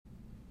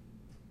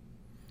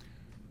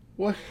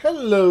Well,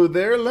 hello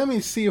there. Let me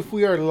see if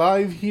we are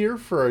live here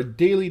for a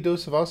daily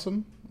dose of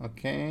awesome.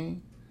 Okay.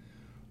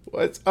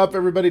 What's up,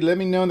 everybody? Let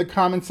me know in the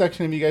comment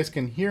section if you guys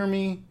can hear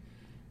me,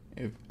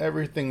 if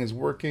everything is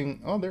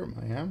working. Oh, there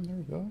I am. There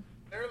we go.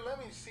 There, let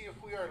me see if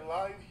we are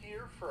live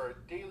here for a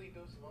daily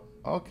dose of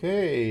awesome.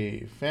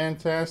 Okay,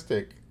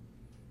 fantastic.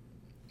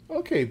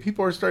 Okay,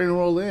 people are starting to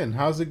roll in.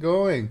 How's it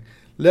going?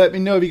 Let me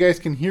know if you guys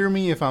can hear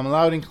me, if I'm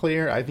loud and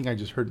clear. I think I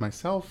just heard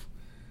myself.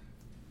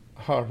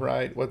 All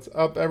right, what's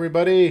up,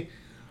 everybody?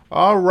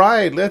 All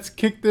right, let's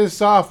kick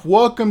this off.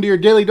 Welcome to your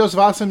daily dose of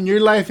awesome, your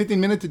life 15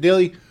 minutes of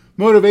daily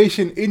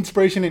motivation,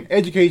 inspiration, and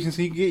education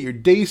so you can get your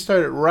day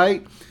started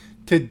right.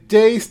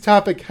 Today's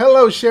topic,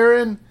 hello,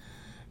 Sharon.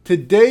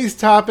 Today's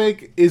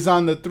topic is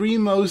on the 3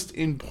 most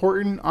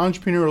important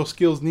entrepreneurial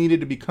skills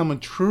needed to become a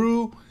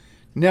true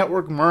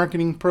network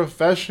marketing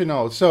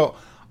professional. So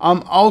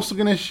I'm also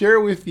going to share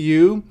with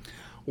you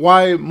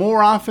why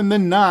more often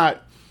than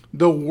not,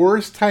 the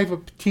worst type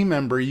of team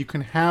member you can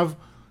have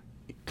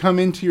come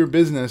into your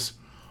business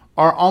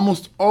are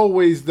almost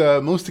always the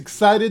most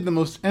excited, the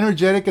most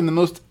energetic, and the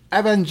most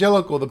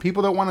evangelical, the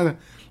people that want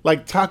to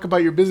talk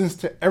about your business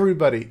to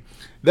everybody.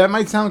 That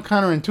might sound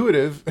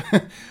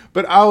counterintuitive,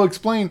 but I'll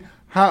explain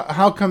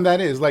how come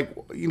that is.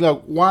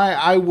 Why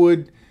I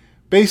would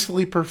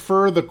basically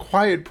prefer the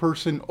quiet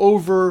person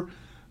over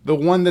the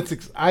one that's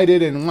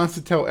excited and wants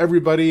to tell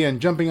everybody and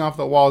jumping off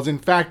the walls. In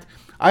fact,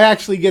 I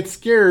actually get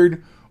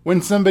scared when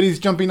somebody's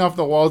jumping off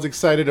the walls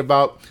excited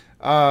about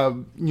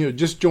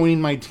just joining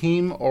my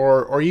team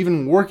or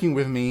even working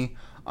with me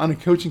on a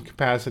coaching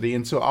capacity.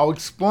 And so I'll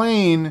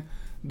explain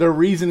the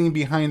reasoning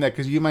behind that,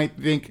 because you might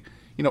think,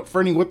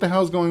 Fernie, what the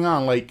hell's going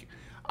on?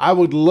 I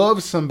would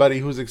love somebody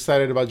who's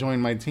excited about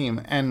joining my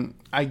team, and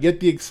I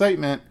get the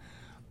excitement,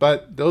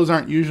 but those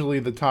aren't usually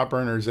the top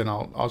earners, and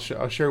I'll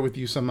share with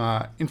you some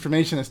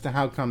information as to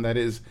how come that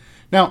is.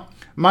 Now,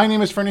 my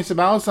name is Fernie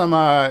Sabalos. I'm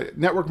a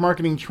network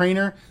marketing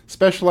trainer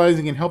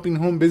specializing in helping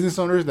home business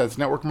owners, that's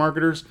network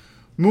marketers,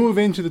 move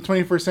into the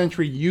 21st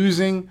century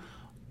using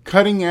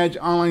cutting-edge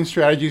online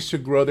strategies to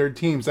grow their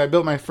teams. I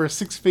built my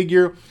first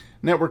 6-figure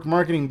network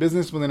marketing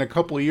business within a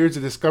couple of years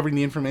of discovering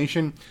the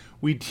information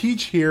we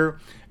teach here.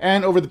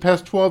 And over the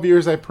past 12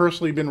 years, I've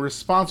personally been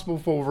responsible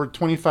for over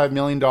 $25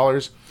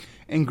 million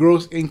in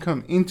gross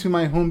income into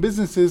my home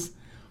businesses.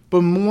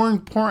 But more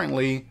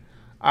importantly,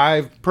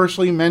 I've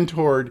personally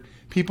mentored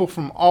people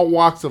from all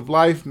walks of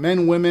life,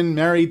 men, women,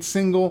 married,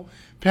 single,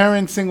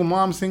 parents, single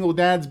moms, single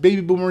dads,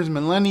 baby boomers,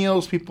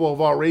 millennials, people of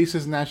all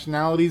races and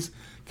nationalities,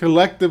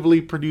 collectively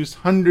produce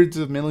hundreds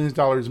of millions of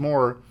dollars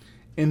more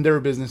in their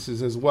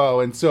businesses as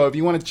well. And so if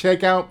you want to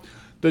check out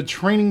the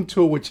training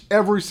tool, which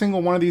every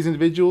single one of these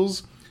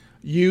individuals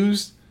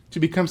use to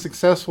become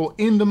successful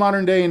in the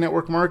modern day in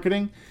network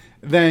marketing,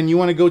 then you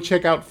want to go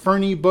check out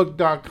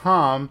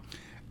ferniebook.com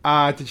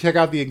to check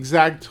out the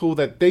exact tool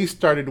that they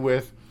started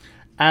with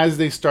as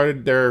they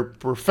started their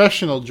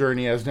professional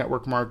journey as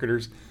network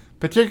marketers,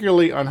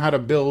 particularly on how to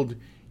build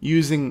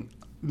using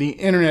the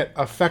internet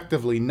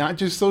effectively, not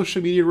just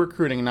social media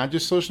recruiting, not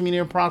just social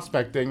media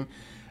prospecting,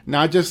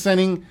 not just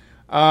sending,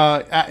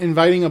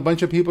 inviting a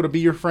bunch of people to be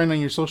your friend on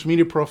your social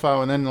media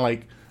profile and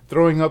then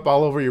throwing up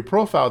all over your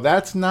profile.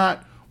 That's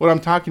not what I'm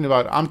talking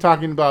about. I'm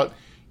talking about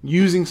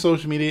using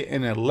social media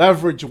in a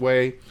leverage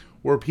way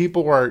where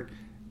people are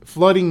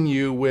flooding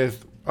you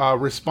with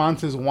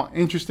responses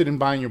interested in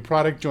buying your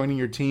product, joining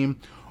your team,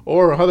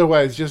 or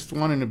otherwise just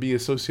wanting to be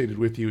associated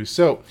with you.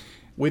 So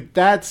with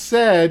that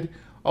said,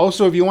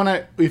 also if you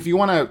want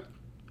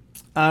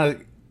to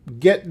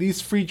get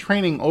these free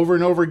training over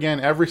and over again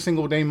every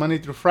single day, Monday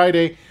through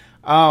Friday,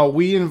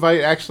 we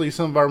invite actually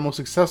some of our most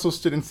successful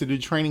students to do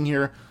training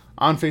here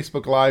on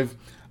Facebook Live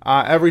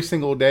every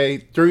single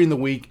day during the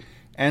week.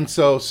 And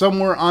so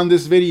somewhere on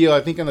this video,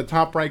 I think in the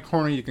top right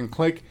corner, you can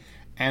click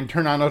and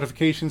turn on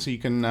notifications so you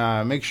can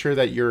make sure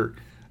that you're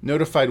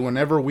notified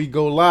whenever we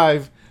go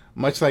live,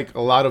 much like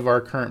a lot of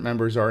our current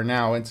members are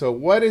now. And so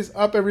what is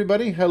up,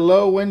 everybody?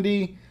 Hello,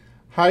 Wendy,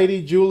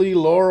 Heidi, Julie,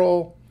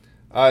 Laurel,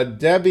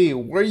 Debbie.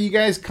 Where are you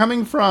guys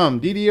coming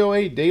from?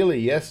 DDOA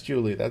Daily. Yes,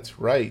 Julie, that's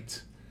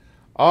right.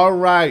 All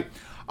right.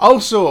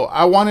 Also,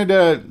 I wanted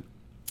to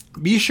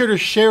be sure to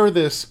share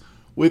this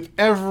with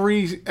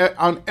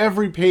on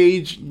every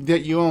page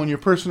that you own, your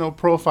personal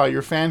profile,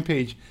 your fan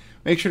page.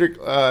 Make sure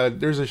to,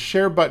 there's a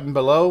share button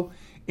below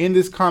in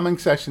this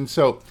comment section.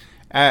 So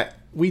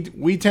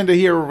we tend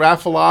to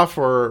raffle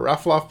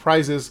off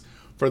prizes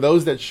for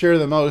those that share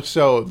the most.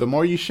 So the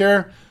more you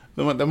share,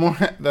 the more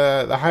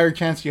the higher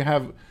chance you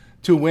have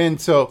to win.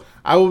 So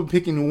I will be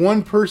picking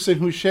one person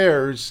who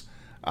shares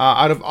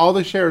out of all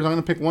the shares. I'm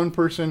going to pick one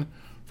person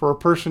for a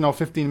personal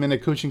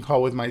 15-minute coaching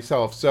call with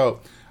myself.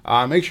 So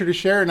make sure to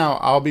share. Now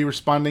I'll be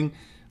responding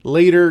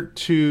later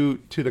to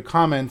the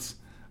comments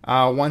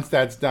once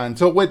that's done.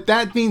 So with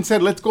that being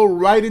said, let's go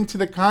right into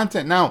the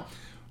content. Now,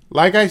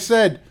 like I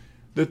said,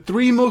 the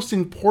 3 most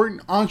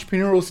important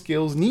entrepreneurial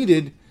skills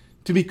needed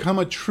to become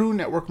a true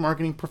network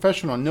marketing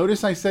professional.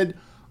 Notice I said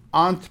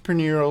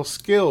entrepreneurial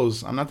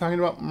skills. I'm not talking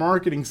about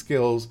marketing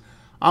skills.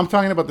 I'm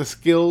talking about the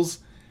skills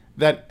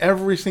that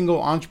every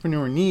single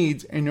entrepreneur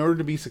needs in order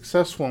to be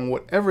successful in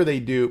whatever they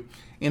do.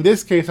 In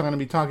this case, I'm going to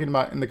be talking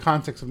about in the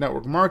context of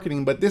network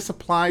marketing, but this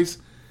applies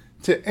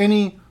to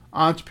any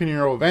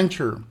entrepreneurial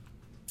venture,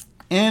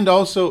 and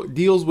also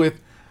deals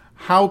with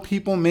how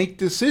people make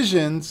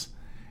decisions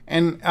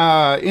and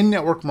in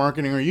network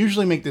marketing, or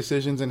usually make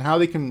decisions, and how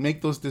they can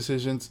make those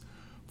decisions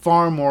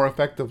far more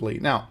effectively.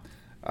 Now,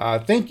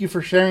 thank you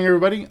for sharing,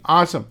 everybody.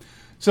 Awesome.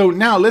 So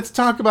now let's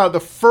talk about the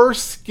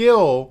first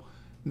skill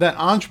that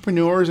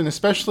entrepreneurs, and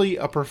especially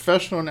a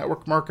professional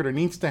network marketer,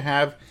 needs to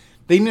have.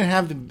 They need to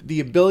have the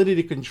ability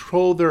to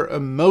control their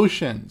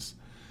emotions.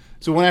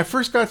 So when I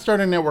first got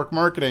started in network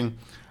marketing,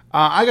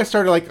 I got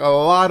started like a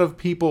lot of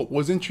people,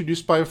 was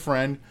introduced by a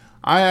friend.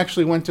 I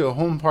actually went to a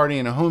home party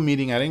and a home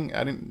meeting. I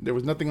didn't. There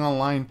was nothing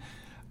online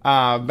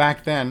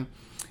back then,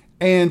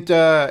 and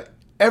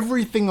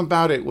everything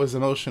about it was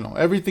emotional.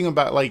 Everything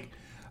about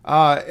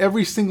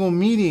every single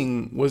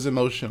meeting was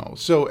emotional.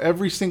 So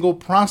every single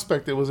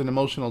prospect, it was an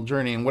emotional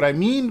journey. And what I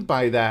mean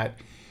by that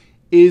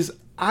is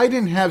I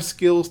didn't have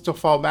skills to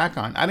fall back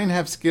on. I didn't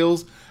have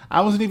skills.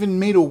 I wasn't even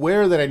made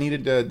aware that I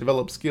needed to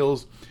develop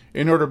skills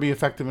in order to be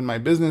effective in my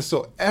business.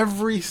 So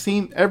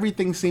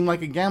everything seemed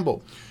like a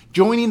gamble.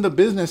 Joining the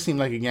business seemed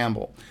like a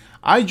gamble.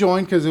 I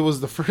joined because it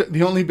was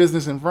the only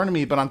business in front of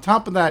me. But on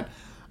top of that,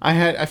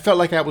 I felt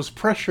like I was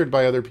pressured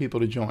by other people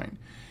to join.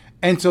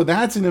 And so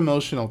that's an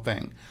emotional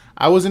thing.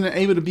 I wasn't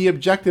able to be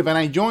objective, and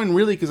I joined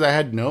really because I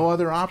had no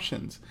other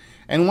options.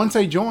 And once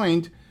I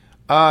joined,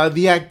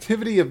 the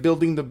activity of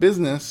building the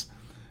business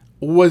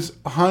was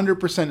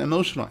 100%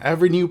 emotional.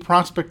 Every new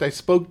prospect I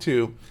spoke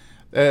to,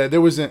 there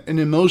was an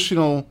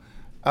emotional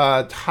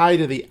tie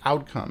to the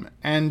outcome.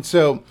 And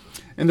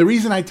the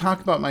reason I talk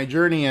about my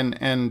journey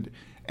and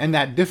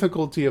that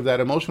difficulty of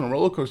that emotional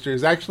roller coaster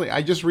is actually,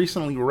 I just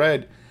recently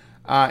read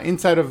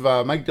inside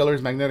of Mike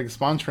Deller's Magnetic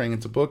Sponsoring.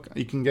 It's a book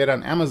you can get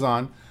on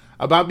Amazon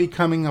about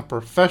becoming a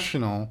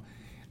professional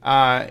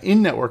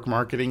in network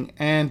marketing.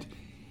 And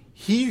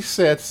he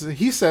says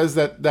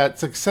that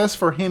success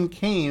for him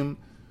came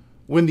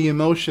when the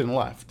emotion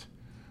left,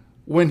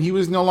 when he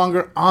was no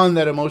longer on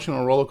that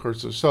emotional roller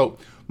coaster. So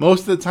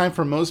most of the time,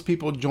 for most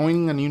people,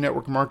 joining a new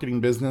network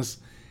marketing business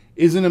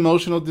is an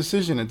emotional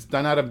decision. It's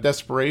done out of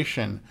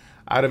desperation,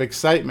 out of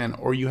excitement,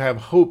 or you have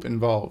hope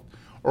involved,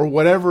 or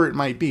whatever it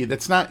might be.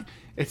 It's not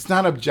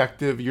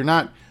objective. You're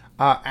not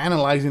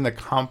analyzing the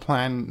comp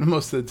plan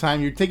most of the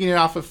time. You're taking it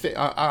off of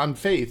on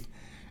faith,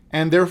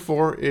 and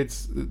therefore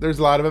there's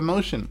a lot of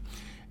emotion.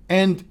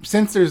 And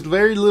since there's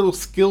very little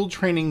skill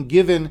training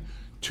given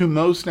to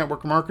most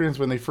network marketers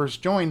when they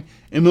first join,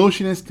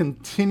 emotions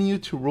continue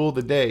to rule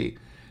the day.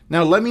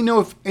 Now, let me know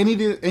if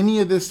any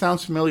of this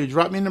sounds familiar.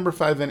 Drop me a number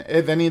 5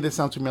 if any of this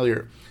sounds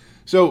familiar.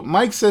 So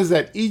Mike says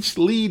that each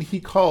lead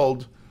he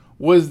called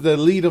was the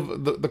lead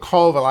of the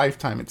call of a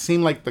lifetime. It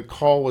seemed like the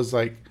call was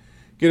like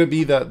going to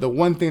be the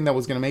one thing that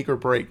was going to make or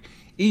break.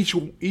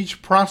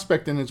 Each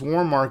prospect in his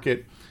warm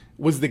market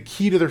was the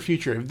key to their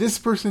future. If this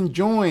person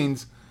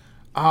joins,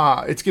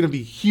 it's going to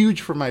be huge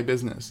for my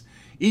business.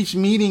 Each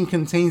meeting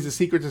contains the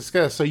secret to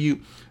success. So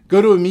you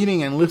go to a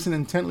meeting and listen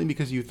intently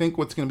because you think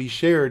what's going to be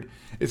shared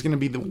is going to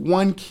be the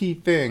one key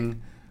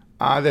thing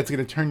that's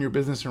going to turn your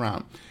business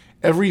around.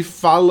 Every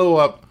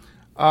follow-up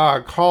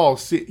call,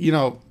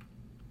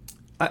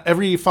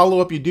 every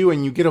follow-up you do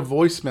and you get a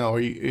voicemail or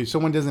if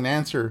someone doesn't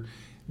answer,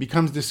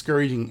 becomes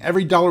discouraging.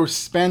 Every dollar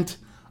spent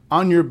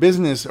on your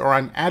business or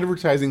on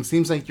advertising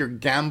seems like you're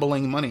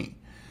gambling money.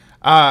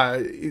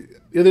 The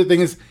other thing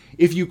is,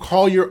 if you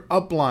call your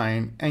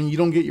upline and you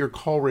don't get your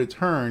call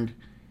returned,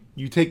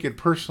 you take it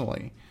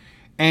personally.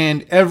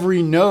 And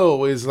every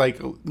no is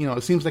like,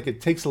 it seems like it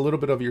takes a little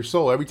bit of your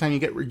soul. Every time you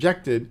get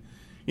rejected,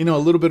 a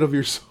little bit of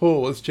your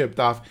soul is chipped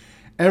off.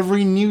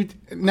 Every new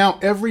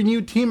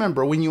team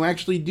member, when you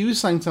actually do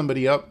sign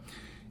somebody up,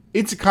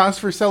 it's a cause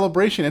for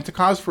celebration. It's a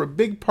cause for a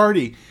big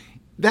party.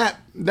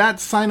 That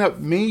sign up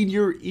made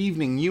your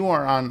evening. You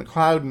are on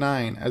cloud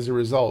 9 as a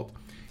result.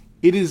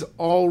 It is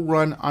all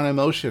run on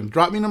emotion.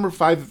 Drop me number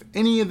 5 if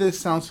any of this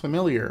sounds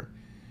familiar.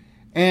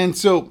 And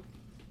so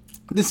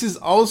this is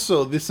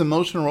also, this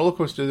emotional roller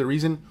coaster, the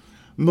reason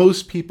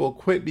most people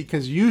quit,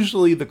 because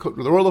usually the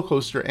roller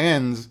coaster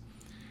ends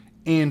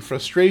in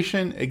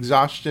frustration,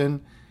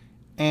 exhaustion,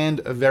 and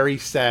a very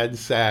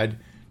sad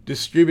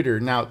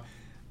distributor. Now,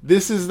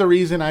 this is the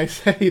reason I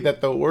say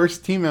that the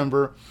worst team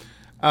member,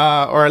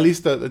 or at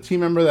least the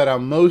team member that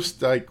I'm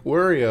most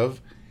wary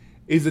of,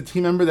 is the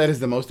team member that is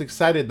the most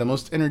excited, the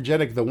most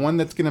energetic, the one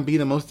that's going to be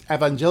the most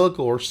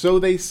evangelical, or so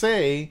they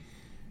say,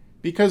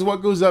 because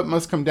what goes up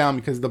must come down.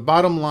 Because the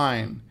bottom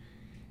line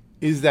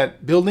is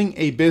that building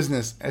a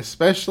business,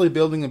 especially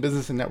building a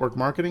business in network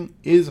marketing,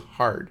 is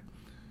hard.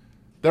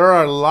 There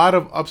are a lot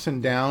of ups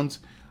and downs.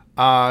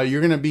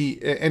 You're going to be,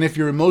 and if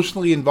you're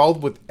emotionally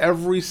involved with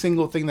every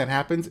single thing that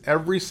happens,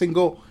 every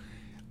single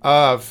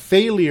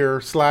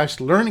failure /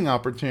 learning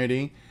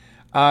opportunity,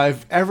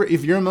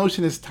 if your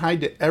emotion is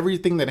tied to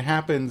everything that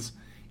happens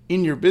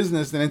in your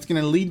business, then it's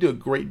going to lead to a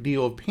great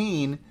deal of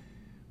pain,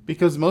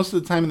 because most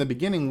of the time in the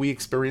beginning we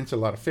experience a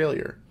lot of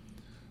failure.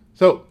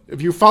 So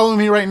if you're following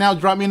me right now,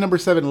 drop me a number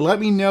 7. Let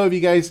me know if you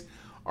guys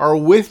are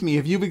with me,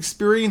 if you've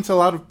experienced a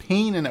lot of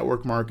pain in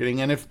network marketing,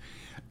 and if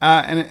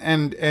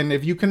and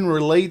if you can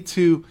relate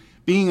to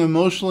being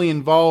emotionally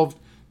involved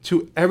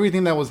to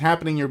everything that was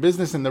happening in your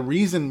business and the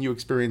reason you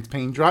experienced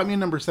pain. Drop me a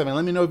number 7.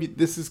 Let me know if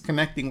this is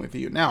connecting with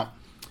you. Now,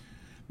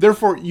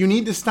 therefore, you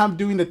need to stop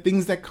doing the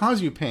things that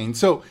cause you pain.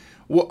 So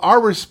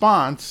our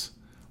response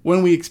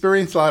when we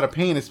experience a lot of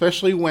pain,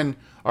 especially when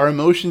our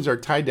emotions are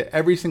tied to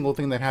every single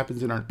thing that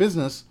happens in our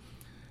business,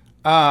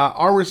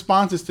 our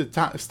response is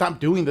to stop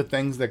doing the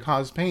things that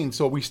cause pain.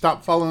 So we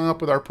stop following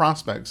up with our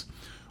prospects.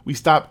 We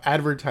stop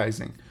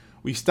advertising.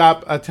 We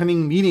stop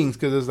attending meetings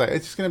because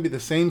it's just going to be the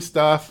same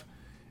stuff.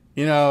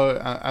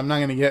 I'm not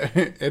going to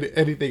get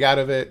anything out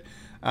of it.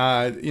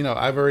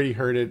 I've already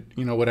heard it,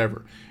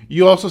 whatever.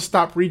 You also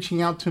stop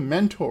reaching out to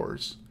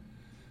mentors.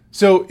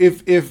 So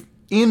if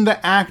in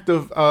the act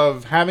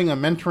of having a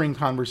mentoring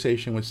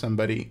conversation with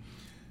somebody,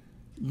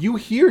 you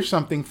hear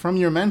something from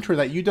your mentor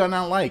that you do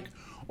not like,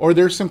 or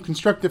there's some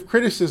constructive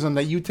criticism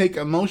that you take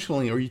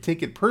emotionally or you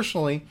take it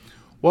personally,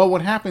 well,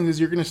 what happens is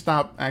you're going to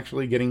stop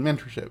actually getting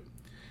mentorship.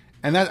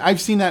 And that I've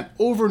seen that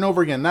over and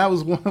over again. That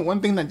was one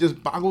thing that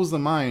just boggles the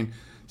mind.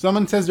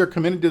 Someone says they're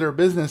committed to their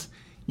business,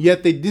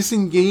 yet they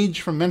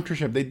disengage from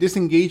mentorship. They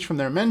disengage from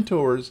their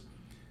mentors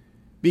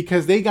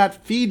because they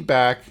got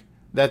feedback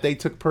that they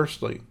took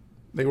personally.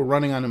 They were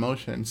running on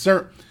emotion.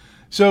 So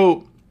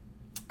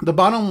the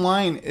bottom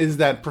line is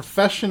that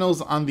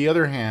professionals, on the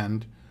other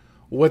hand,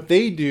 what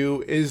they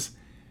do is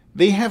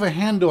they have a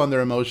handle on their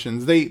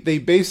emotions. They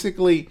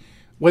basically,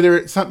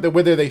 whether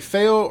they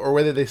fail or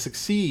whether they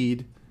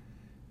succeed,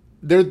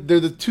 they're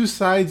the two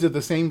sides of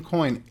the same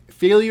coin.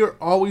 Failure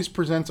always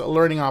presents a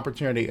learning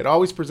opportunity. It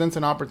always presents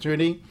an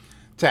opportunity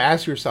to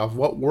ask yourself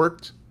what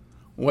worked,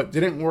 what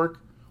didn't work,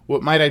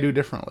 what might I do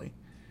differently.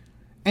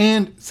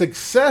 And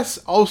success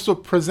also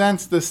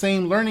presents the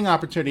same learning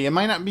opportunity. It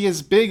might not be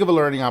as big of a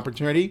learning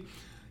opportunity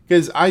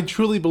because I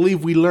truly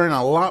believe we learn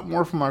a lot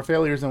more from our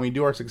failures than we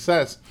do our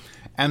success.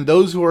 And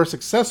those who are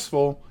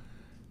successful,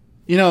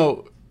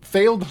 failed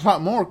a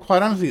lot more.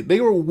 Quite honestly, they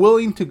were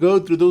willing to go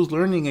through those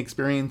learning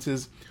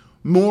experiences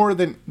more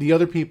than the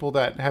other people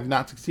that have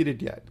not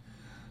succeeded yet.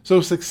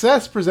 So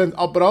success presents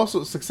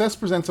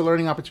a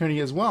learning opportunity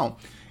as well.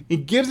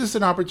 It gives us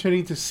an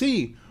opportunity to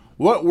see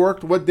what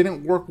worked, what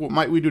didn't work, what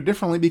might we do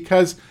differently,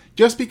 because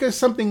just because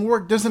something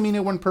worked doesn't mean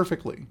it went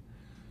perfectly.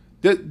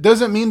 That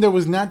doesn't mean there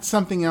was not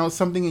something else,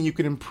 something that you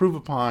could improve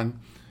upon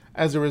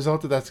as a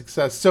result of that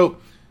success. So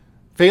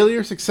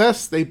failure,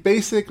 success, they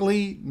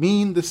basically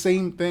mean the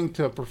same thing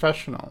to a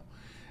professional.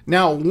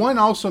 Now, one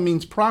also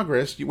means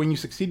progress. When you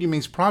succeed, it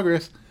means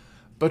progress.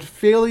 But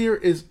failure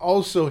is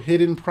also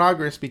hidden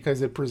progress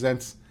because it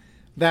presents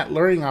that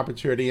learning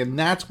opportunity. And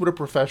that's what a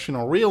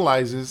professional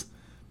realizes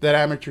that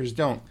amateurs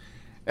don't.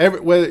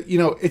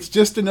 It's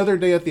just another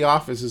day at the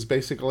office is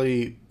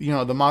basically,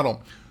 the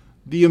model.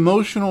 The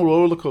emotional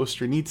roller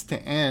coaster needs to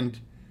end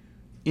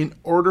in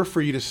order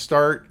for you to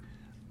start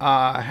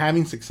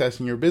having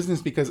success in your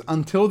business, because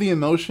until the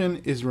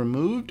emotion is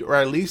removed or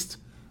at least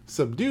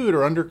subdued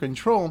or under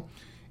control,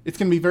 it's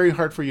going to be very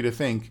hard for you to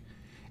think.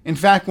 In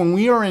fact, when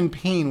we are in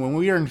pain, when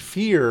we are in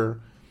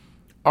fear,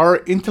 our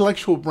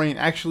intellectual brain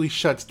actually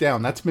shuts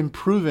down. That's been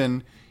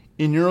proven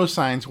in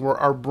neuroscience, where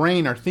our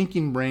brain, our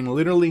thinking brain,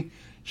 literally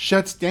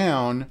shuts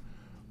down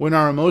when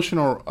our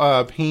emotional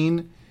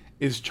pain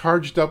is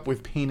charged up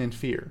with pain and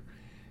fear.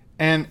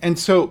 And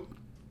so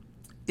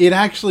it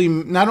actually,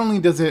 not only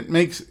does it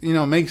make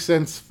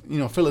sense,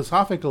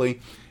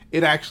 philosophically,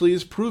 it actually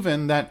is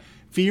proven that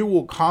fear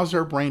will cause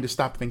our brain to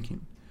stop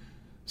thinking.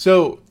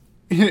 So,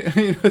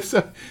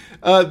 so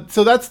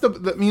that's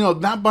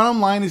that bottom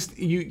line is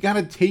you got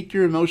to take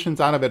your emotions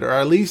out of it, or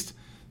at least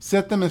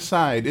set them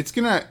aside. It's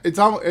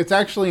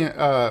actually,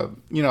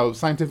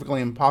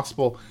 scientifically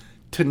impossible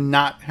to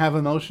not have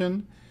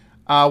emotion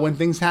when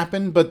things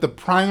happen. But the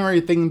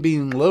primary thing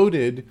being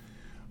loaded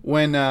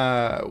when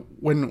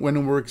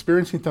we're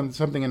experiencing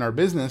something in our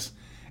business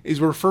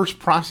is we're first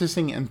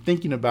processing and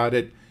thinking about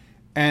it,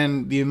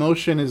 and the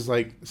emotion is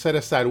set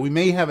aside. We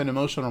may have an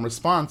emotional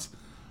response,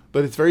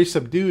 but it's very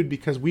subdued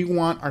because we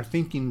want our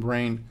thinking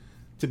brain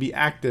to be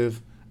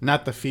active,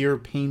 not the fear,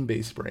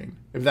 pain-based brain,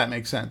 if that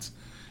makes sense.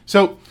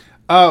 So,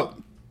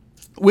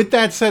 with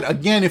that said,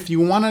 again, if you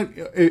want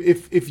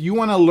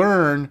to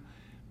learn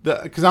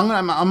because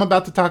I'm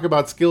about to talk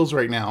about skills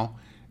right now,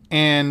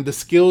 and the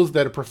skills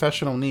that a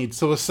professional needs.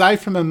 So aside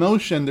from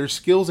emotion, there's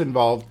skills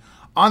involved.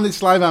 On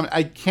this live, I'm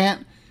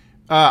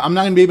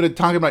not going to be able to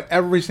talk about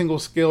every single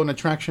skill an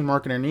attraction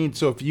marketer needs.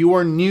 So if you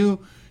are new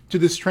to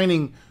this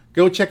training,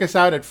 go check us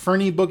out at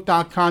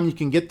ferniebook.com. You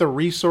can get the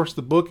resource,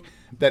 the book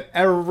that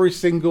every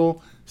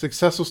single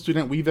successful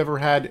student we've ever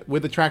had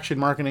with attraction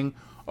marketing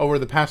over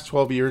the past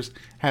 12 years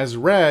has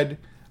read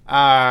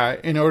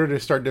in order to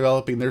start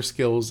developing their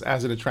skills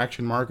as an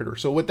attraction marketer.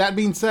 So with that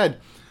being said,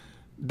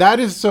 what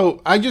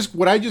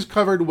I just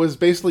covered was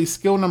basically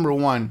skill number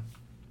 1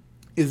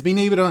 is being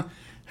able to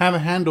have a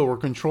handle or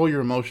control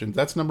your emotions.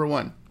 That's number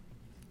 1.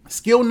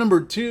 Skill number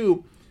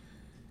 2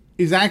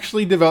 is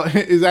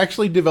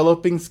actually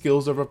developing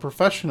skills of a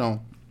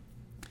professional.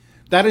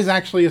 That is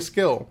actually a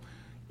skill.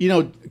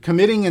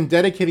 Committing and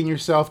dedicating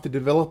yourself to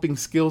developing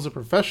skills of a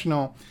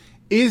professional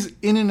is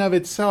in and of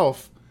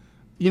itself,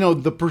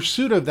 the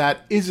pursuit of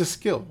that is a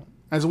skill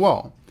as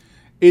well.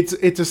 It's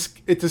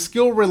a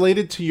skill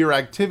related to your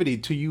activity,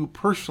 to you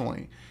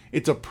personally.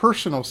 It's a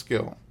personal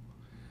skill.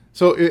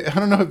 So I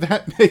don't know if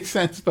that makes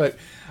sense, but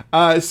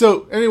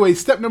so anyway,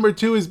 step number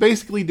 2 is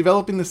basically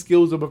developing the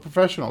skills of a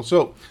professional.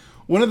 So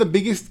one of the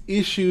biggest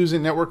issues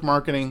in network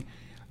marketing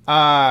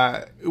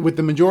with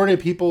the majority of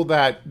people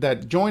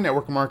that join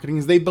network marketing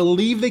is they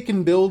believe they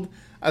can build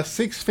a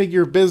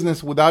 6-figure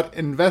business without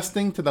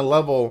investing to the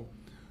level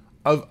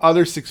of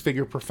other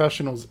 6-figure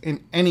professionals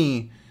in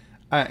any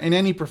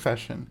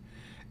profession.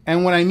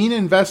 And when I mean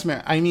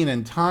investment, I mean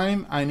in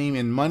time, I mean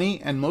in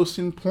money, and most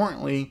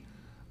importantly,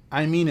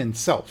 I mean in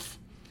self.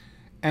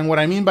 And what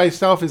I mean by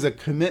self is a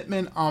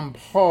commitment on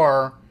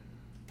par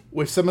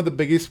with some of the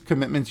biggest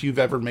commitments you've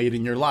ever made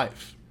in your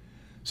life.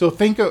 So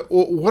think of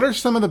what are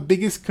some of the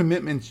biggest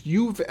commitments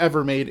you've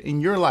ever made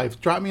in your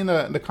life? Drop me in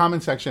the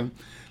comment section.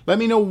 Let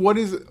me know what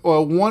is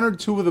one or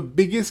two of the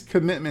biggest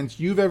commitments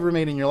you've ever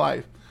made in your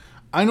life.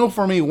 I know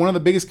for me, one of the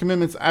biggest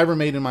commitments I ever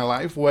made in my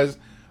life was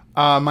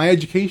my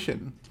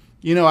education.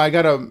 I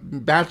got a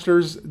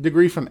bachelor's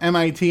degree from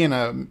MIT and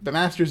a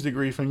master's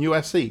degree from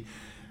USC.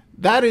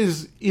 That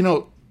is,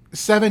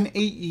 7-8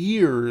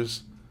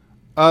 years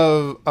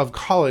of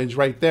college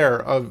right there,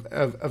 of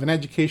an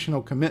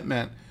educational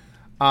commitment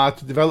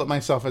to develop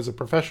myself as a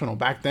professional.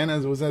 Back then,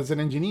 as an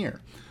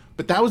engineer.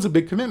 But that was a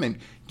big commitment.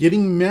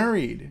 Getting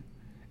married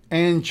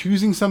and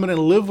choosing someone to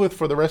live with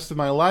for the rest of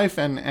my life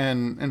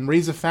and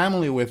raise a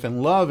family with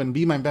and love and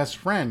be my best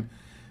friend.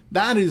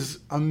 That is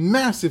a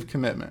massive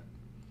commitment.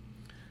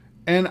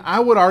 And I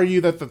would argue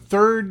that the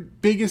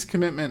third biggest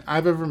commitment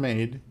I've ever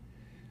made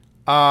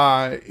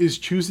is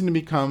choosing to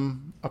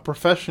become a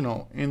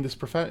professional in this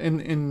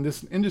in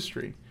this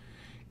industry,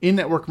 in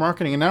network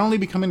marketing. And not only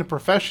becoming a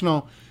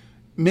professional,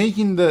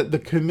 making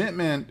the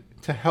commitment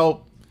to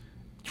help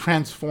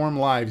transform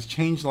lives,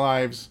 change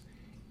lives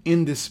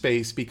in this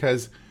space,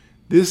 because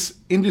this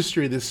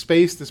industry, this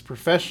space, this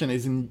profession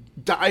is in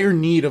dire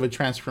need of a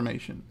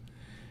transformation.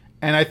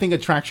 And I think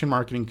attraction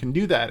marketing can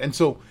do that. And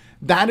so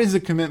that is a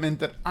commitment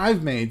that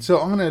I've made. So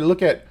I'm going to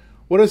look at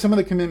what are some of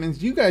the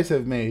commitments you guys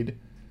have made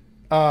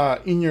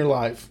in your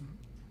life.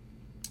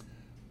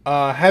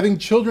 Having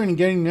children and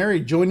getting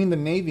married, joining the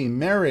Navy,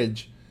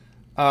 marriage,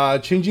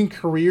 changing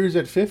careers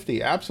at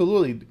 50.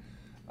 Absolutely.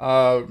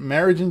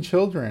 Marriage and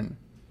children.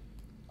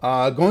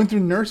 Going through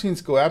nursing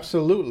school.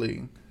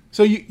 Absolutely.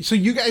 So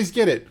you guys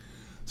get it.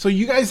 So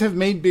you guys have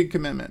made big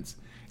commitments.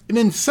 And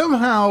then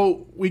somehow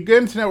we get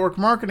into network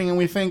marketing and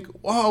we think,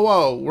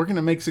 whoa, we're going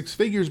to make 6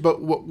 figures,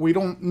 but we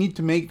don't need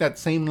to make that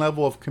same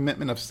level of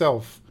commitment of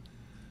self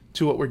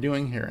to what we're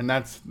doing here. And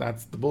that's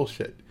the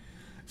bullshit.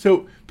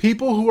 So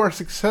people who are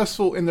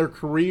successful in their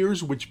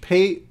careers, which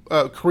pay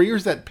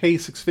careers that pay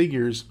 6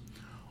 figures,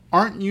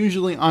 aren't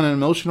usually on an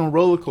emotional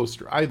roller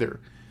coaster either.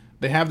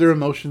 They have their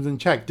emotions in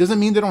check. Doesn't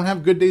mean they don't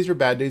have good days or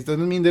bad days.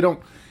 Doesn't mean they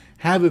don't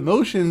have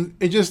emotions.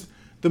 It just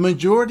the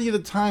majority of the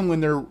time when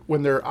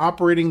they're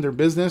operating their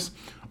business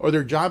or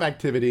their job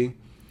activity,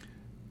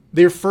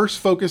 they're first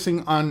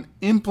focusing on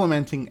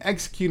implementing,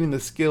 executing the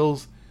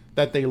skills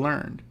that they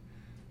learned.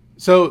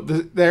 So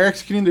they're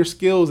executing their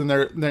skills, and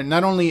they're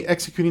not only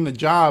executing the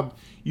job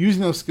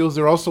using those skills,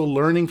 they're also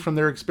learning from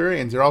their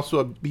experience. They're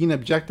also being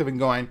objective and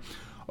going,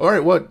 all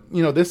right,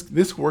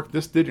 this worked,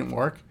 this didn't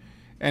work,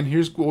 and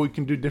here's what we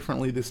can do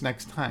differently this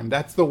next time.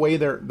 That's the way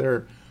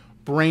their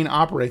brain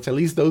operates, at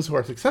least those who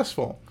are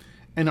successful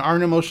and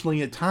aren't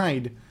emotionally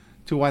tied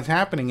to what's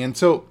happening. And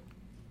so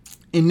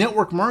in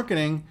network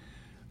marketing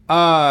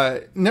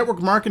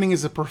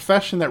is a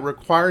profession that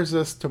requires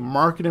us to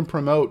market and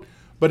promote,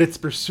 but it's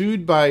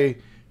pursued by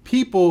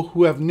people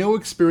who have no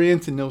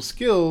experience and no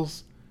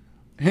skills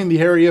in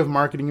the area of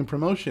marketing and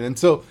promotion. And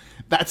so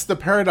that's the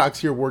paradox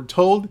here. We're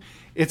told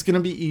it's going to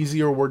be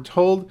easier. We're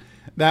told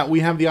that we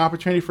have the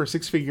opportunity for a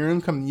 6-figure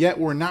income, yet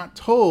we're not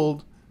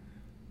told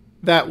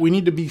that we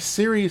need to be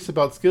serious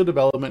about skill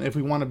development if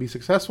we want to be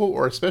successful,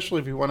 or especially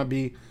if we want to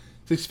be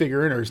 6-figure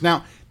earners.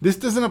 Now, this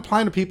doesn't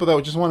apply to people that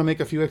would just want to make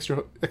a few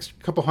extra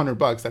couple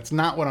 $100. That's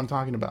not what I'm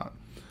talking about.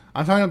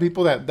 I'm talking about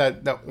people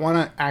that want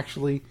to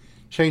actually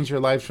change their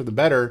lives for the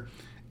better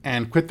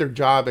and quit their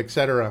job,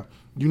 etc.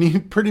 You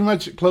need pretty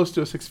much close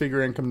to a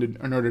 6-figure income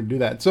in order to do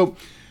that. So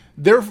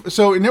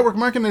in network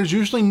marketing, there's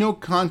usually no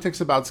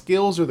context about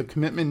skills or the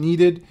commitment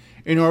needed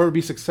in order to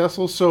be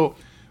successful. So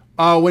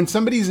when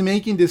somebody's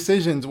making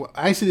decisions,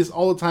 I see this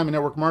all the time in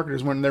network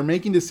marketers, when they're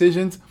making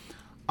decisions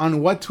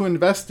on what to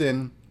invest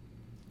in,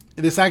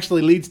 this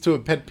actually leads to a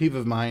pet peeve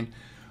of mine.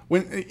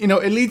 When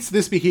it leads to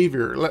this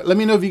behavior. Let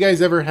me know if you guys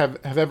have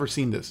ever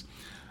seen this.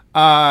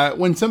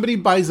 When somebody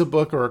buys a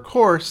book or a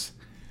course,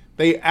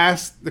 they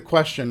ask the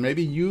question,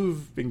 maybe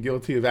you've been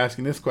guilty of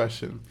asking this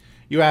question.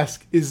 You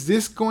ask, is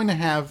this going to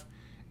have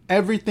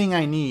everything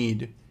I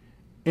need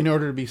in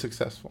order to be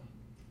successful?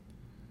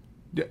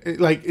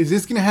 Like, is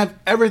this going to have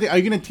everything? Are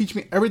you going to teach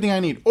me everything I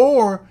need?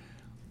 Or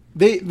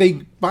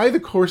they buy the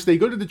course, they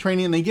go to the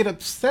training, and they get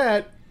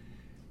upset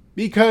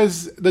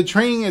because the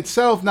training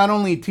itself not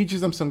only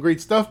teaches them some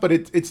great stuff, but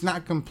it's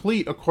not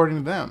complete according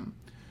to them.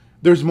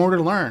 There's more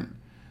to learn.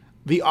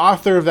 The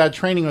author of that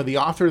training or the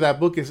author of that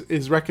book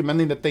is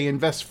recommending that they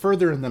invest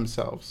further in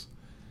themselves,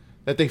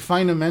 that they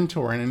find a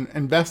mentor and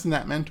invest in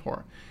that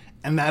mentor.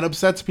 And that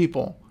upsets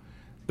people.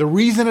 The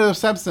reason it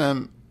upsets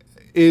them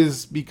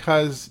is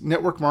because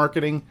network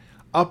marketing,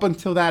 up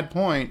until that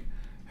point,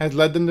 has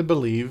led them to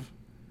believe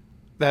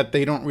that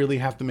they don't really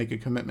have to make a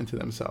commitment to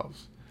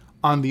themselves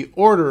on the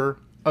order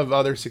of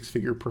other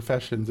six-figure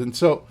professions. And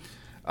so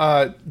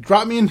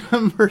drop me in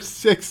number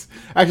 6.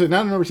 Actually,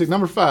 not number 6,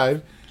 number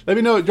 5. Let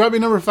me know. Drop me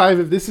number 5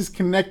 if this is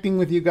connecting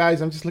with you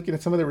guys. I'm just looking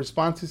at some of the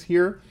responses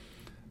here.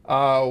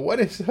 What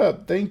is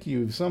up? Thank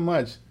you so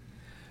much.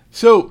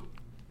 So,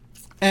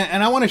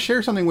 and I want to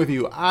share something with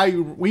you.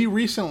 We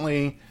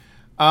recently,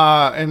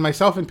 and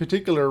myself in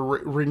particular,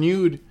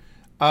 renewed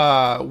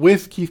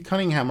with Keith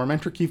Cunningham, our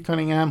mentor Keith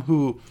Cunningham,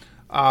 who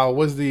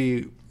was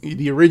the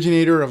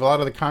originator of a lot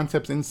of the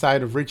concepts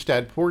inside of Rich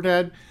Dad Poor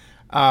Dad.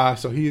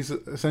 So he's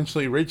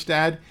essentially Rich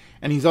Dad,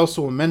 and he's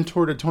also a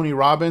mentor to Tony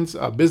Robbins,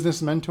 a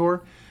business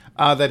mentor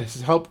that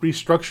has helped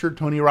restructure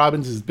Tony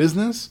Robbins'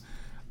 business,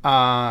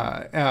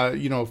 over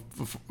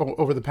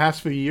the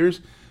past few years.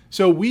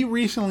 So we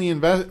recently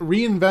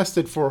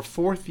reinvested for a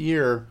 4th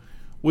year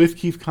with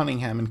Keith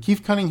Cunningham, and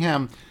Keith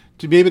Cunningham,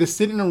 to be able to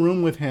sit in a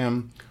room with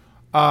him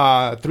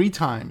 3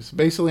 times,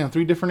 basically on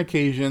 3 different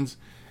occasions,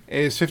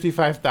 is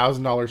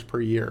 $55,000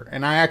 per year.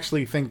 And I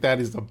actually think that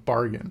is a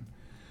bargain.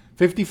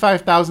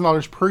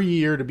 $55,000 per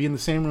year to be in the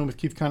same room with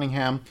Keith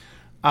Cunningham,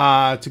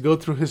 to go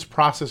through his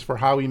process for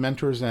how he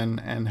mentors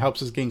and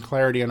helps us gain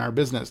clarity on our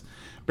business.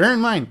 Bear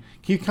in mind,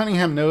 Keith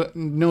Cunningham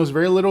knows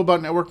very little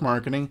about network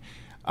marketing.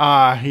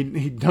 He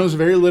knows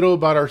very little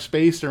about our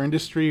space or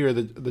industry or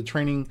the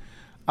training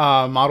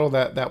model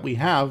that we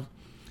have.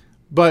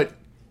 But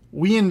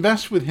we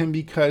invest with him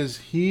because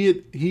he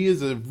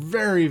is a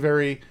very,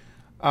 very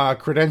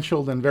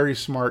credentialed and very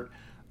smart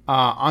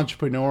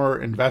entrepreneur,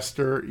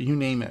 investor, you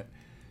name it.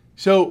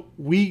 So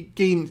we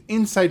gain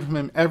insight from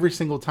him every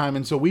single time,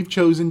 and so we've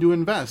chosen to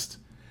invest.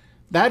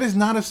 That is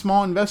not a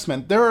small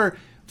investment.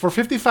 For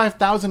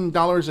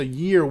 $55,000 a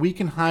year, we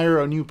can hire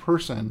a new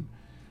person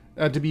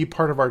to be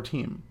part of our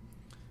team.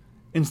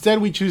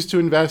 Instead, we choose to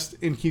invest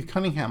in Keith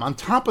Cunningham. On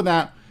top of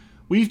that,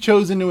 we've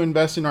chosen to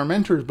invest in our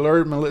mentors,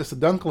 Blair and Melissa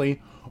Dunkley,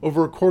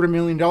 over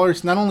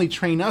 $250,000 to not only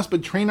train us,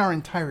 but train our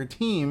entire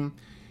team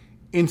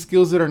in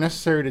skills that are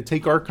necessary to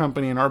take our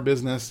company and our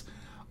business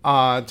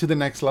to the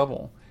next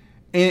level.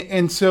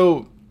 And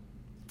so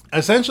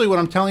essentially what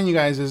I'm telling you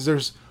guys is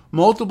there's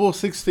multiple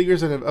 6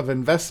 figures of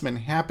investment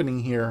happening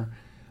here,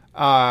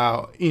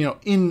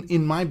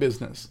 in my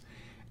business.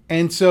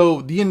 And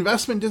so the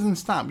investment doesn't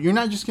stop. You're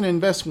not just going to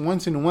invest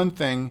once in one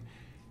thing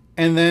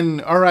and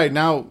then, all right,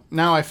 now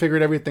I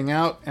figured everything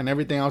out and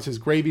everything else is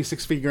gravy,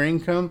 6-figure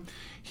income.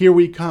 Here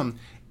we come.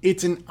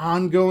 It's an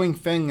ongoing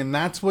thing, and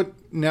that's what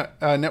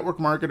network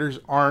marketers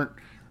aren't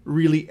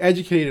really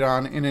educated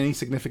on in any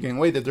significant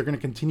way, that they're going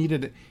to continue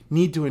to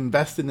need to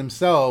invest in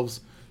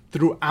themselves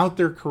throughout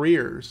their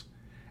careers.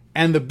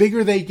 And the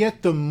bigger they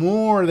get, the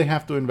more they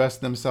have to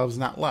invest in themselves,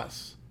 not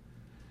less.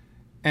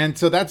 And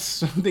so that's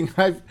something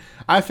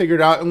I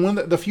figured out. And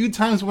the few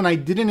times when I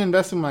didn't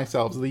invest in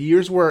myself, the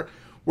years where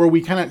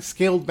we kind of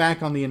scaled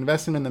back on the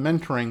investment and the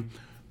mentoring,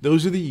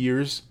 those are the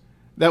years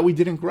that we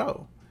didn't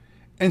grow.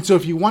 And so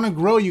if you want to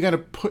grow, you got to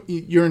put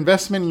your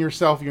investment in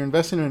yourself, your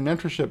investment in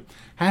mentorship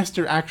has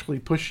to actually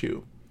push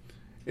you.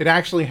 It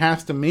actually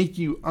has to make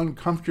you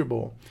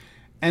uncomfortable.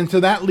 And so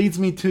that leads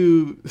me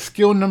to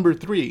skill number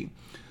 3.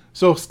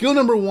 So skill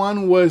number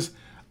 1 was,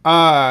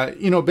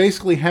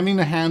 basically having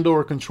to handle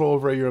or control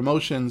over your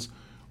emotions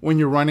when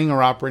you're running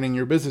or operating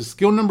your business.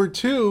 Skill number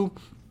 2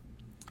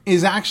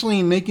 is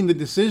actually making the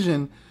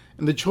decision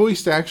and the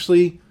choice to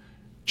actually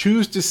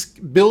choose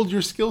to build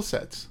your skill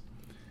sets.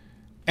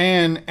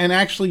 And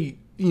actually,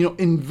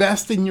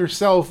 invest in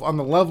yourself on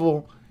the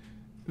level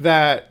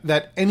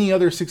that any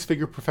other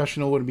 6-figure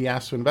professional would be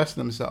asked to invest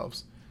in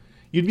themselves.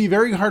 You'd be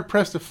very hard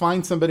pressed to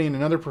find somebody in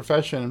another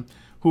profession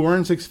who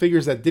earned 6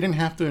 figures that didn't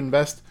have to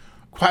invest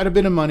quite a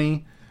bit of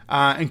money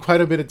and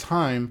quite a bit of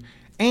time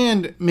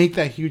and make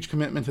that huge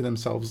commitment to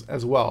themselves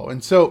as well.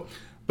 And so,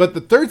 but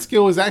the third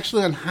skill is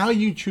actually on how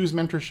you choose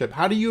mentorship.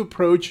 How do you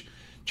approach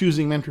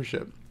choosing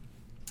mentorship?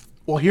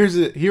 Well, here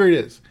it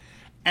is.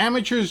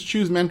 Amateurs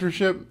choose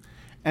mentorship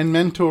and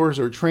mentors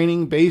or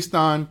training based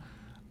on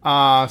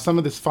some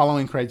of this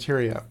following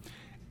criteria.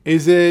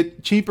 Is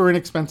it cheap or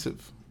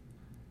inexpensive?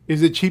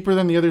 Is it cheaper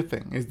than the other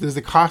thing? Does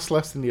it cost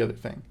less than the other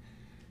thing?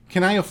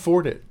 Can I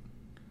afford it?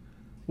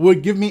 Will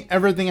it give me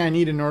everything I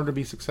need in order to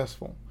be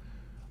successful?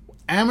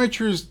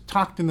 Amateurs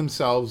talk to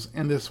themselves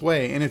in this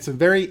way, and it's a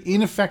very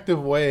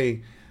ineffective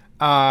way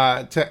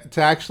to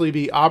actually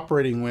be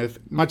operating with,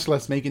 much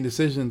less making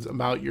decisions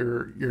about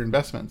your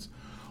investments.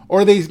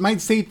 Or they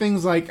might say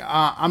things like,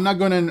 "I'm not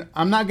going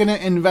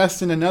to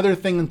invest in another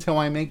thing until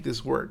I make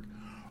this work,"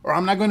 or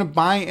I'm not going to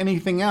buy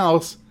anything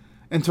else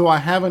until I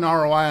have an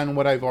ROI on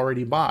what I've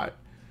already bought.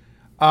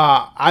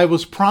 I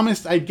was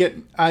promised I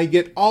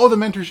get all the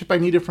mentorship I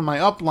needed from my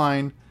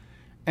upline,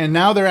 and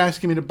now they're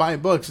asking me to buy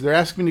books. They're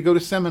asking me to go to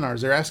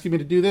seminars. They're asking me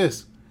to do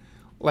this.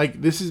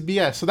 Like, this is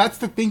BS. So that's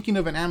the thinking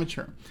of an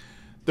amateur.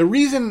 The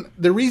reason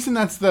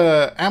that's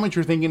the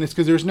amateur thinking is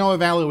because there's no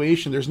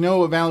evaluation. There's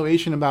no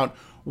evaluation about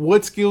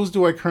what skills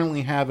do I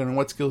currently have and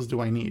what skills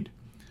do I need.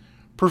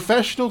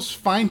 Professionals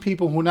find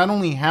people who not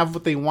only have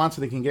what they want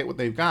so they can get what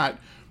they've got.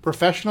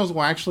 Professionals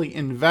will actually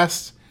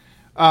invest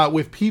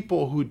with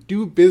people who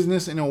do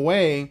business in a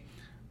way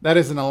that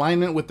is in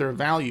alignment with their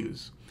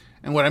values.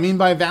 And what I mean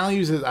by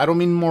values is, I don't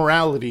mean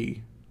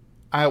morality.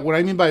 What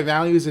I mean by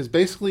values is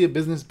basically a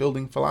business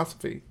building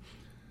philosophy.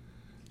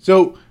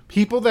 So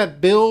people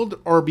that build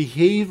or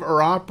behave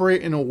or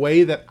operate in a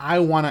way that I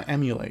want to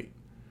emulate.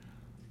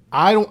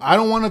 I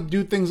don't want to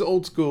do things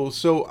old school.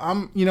 So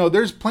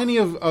there's plenty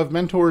of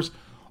mentors,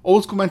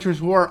 old school mentors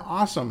who are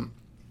awesome.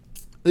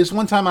 This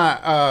one time,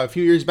 a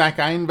few years back,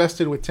 I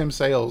invested with Tim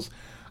Sales.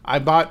 I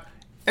bought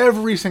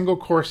every single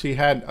course he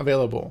had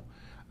available.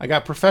 I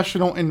got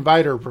professional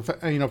inviter,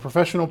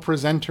 professional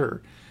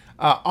presenter,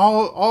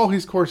 all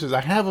his courses.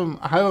 I have them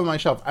on my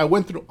shelf. I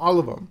went through all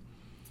of them.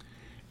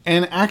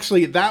 And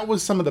actually, that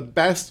was some of the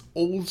best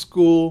old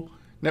school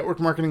network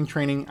marketing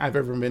training I've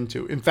ever been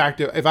to. In fact,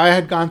 if I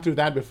had gone through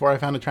that before I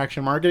found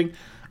Attraction Marketing,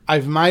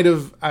 I might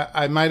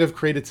have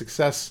created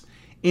success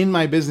in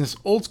my business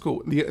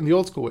in the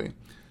old school way.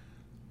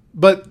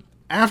 But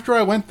after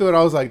I went through it,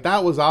 I was like,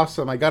 that was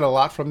awesome. I got a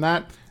lot from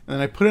that. And then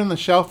I put it on the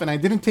shelf and I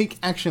didn't take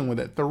action with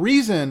it. The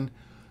reason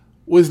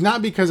was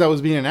not because I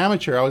was being an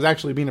amateur. I was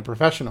actually being a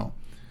professional.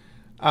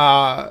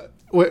 The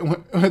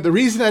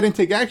reason I didn't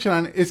take action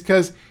on it is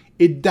because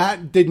it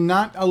did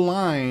not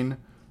align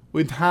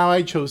with how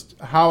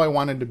I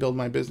wanted to build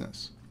my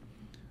business.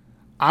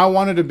 I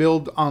wanted to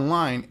build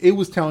online. It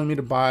was telling me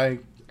to buy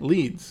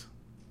leads,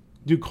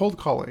 do cold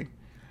calling.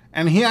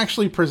 And he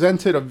actually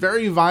presented a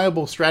very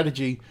viable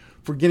strategy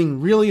for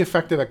getting really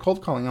effective at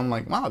cold calling. I'm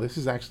like, wow, this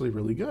is actually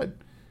really good.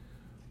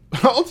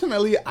 But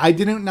ultimately, I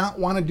did not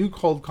want to do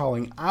cold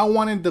calling. I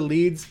wanted the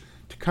leads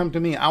to come to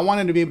me. I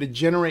wanted to be able to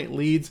generate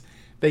leads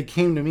that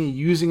came to me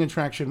using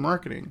Attraction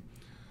Marketing.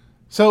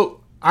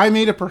 So I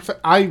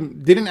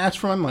didn't ask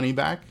for my money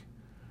back.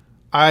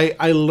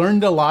 I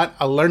learned a lot.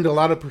 I learned a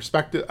lot of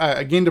perspective,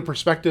 gained a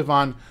perspective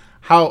on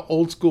how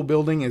old school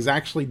building is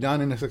actually done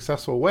in a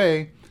successful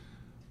way.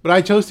 But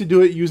I chose to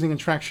do it using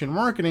Attraction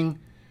Marketing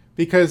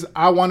because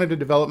I wanted to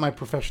develop my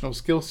professional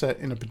skill set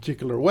in a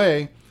particular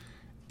way.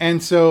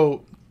 And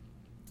so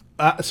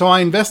I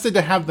invested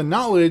to have the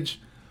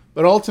knowledge,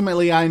 but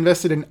ultimately I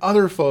invested in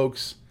other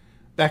folks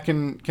that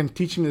can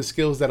teach me the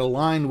skills that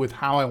align with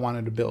how I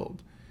wanted to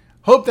build.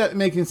 Hope that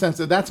making sense.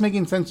 If that's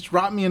making sense,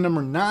 drop me a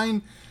number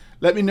 9.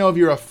 Let me know if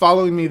you're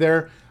following me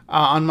there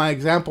on my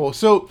example.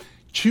 So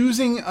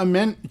choosing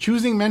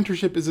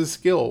mentorship is a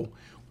skill.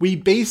 We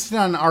base it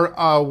on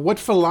our what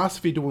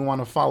philosophy do we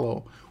want to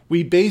follow.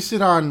 We base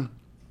it on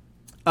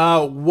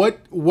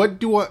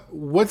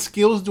what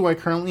skills do I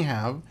currently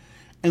have,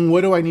 and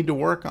what do I need to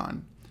work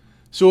on.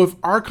 So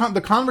if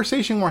the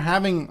conversation we're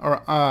having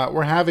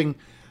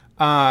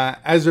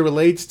as it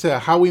relates to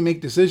how we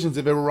make decisions,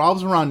 if it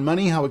revolves around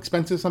money, how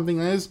expensive something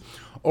is,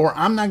 or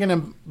I'm not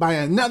going to buy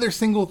another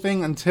single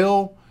thing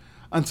until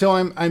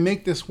I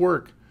make this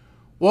work,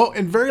 well,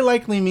 it very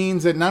likely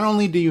means that not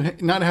only do you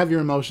not have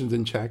your emotions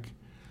in check,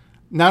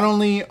 not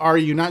only are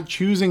you not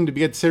choosing to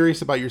get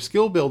serious about your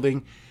skill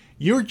building,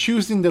 you're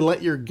choosing to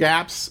let your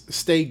gaps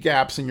stay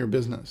gaps in your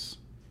business.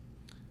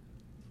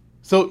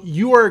 So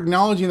you are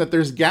acknowledging that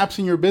there's gaps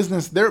in your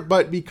business there,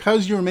 but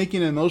because you're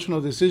making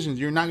emotional decisions,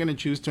 you're not going to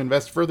choose to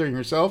invest further in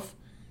yourself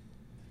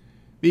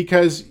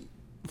because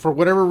for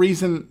whatever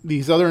reason,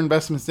 these other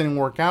investments didn't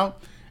work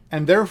out.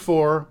 And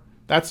therefore,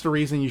 that's the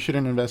reason you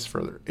shouldn't invest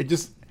further. It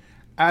just,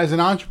 as an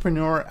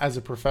entrepreneur, as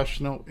a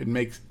professional, it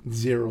makes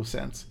zero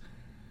sense.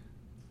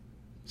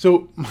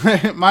 So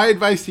my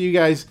advice to you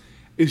guys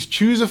is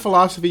choose a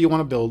philosophy you want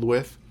to build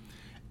with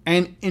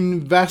and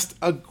invest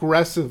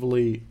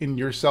aggressively in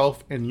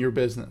yourself and your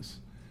business.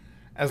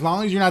 As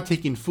long as you're not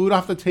taking food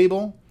off the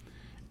table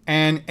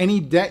and any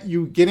debt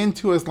you get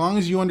into, as long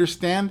as you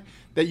understand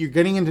that you're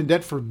getting into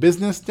debt, for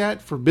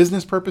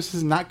business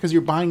purposes, not because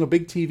you're buying a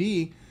big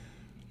TV,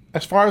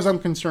 as far as I'm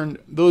concerned,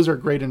 those are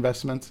great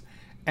investments.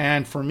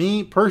 And for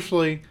me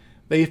personally,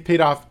 they've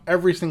paid off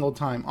every single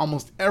time.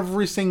 Almost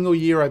every single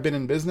year I've been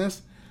in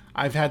business,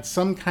 I've had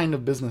some kind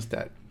of business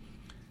debt.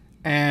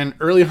 And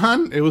early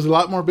on, it was a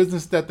lot more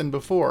business debt than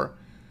before.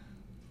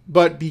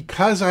 But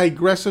because I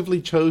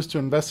aggressively chose to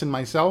invest in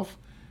myself,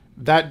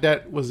 that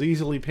debt was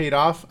easily paid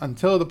off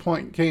until the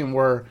point came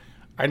where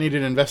I needed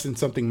to invest in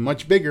something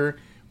much bigger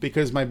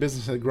because my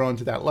business had grown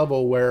to that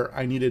level where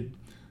I needed,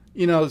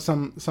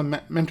 some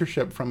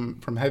mentorship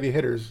from heavy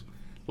hitters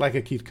like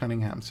a Keith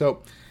Cunningham.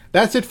 So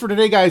that's it for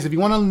today, guys. If you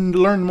want to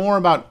learn more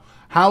about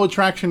how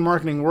Attraction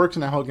Marketing works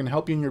and how it can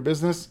help you in your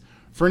business,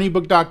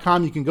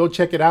 ferniebook.com, you can go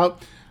check it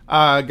out.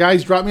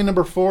 Guys, drop me a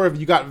number 4 if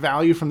you got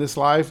value from this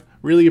live.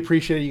 Really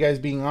appreciate you guys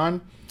being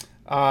on.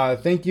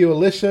 Thank you,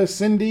 Alicia,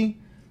 Cindy,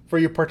 for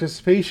your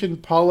participation.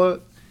 Paula,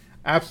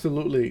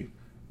 absolutely.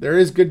 There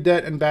is good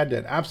debt and bad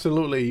debt.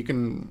 Absolutely. You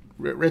can,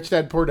 Rich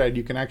Dad, Poor Dad,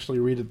 you can actually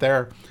read it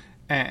there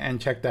and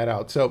check that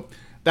out. So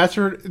that's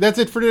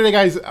it for today,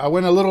 guys. I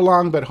went a little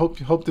long, but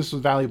hope this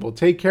was valuable.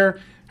 Take care.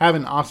 Have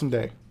an awesome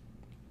day.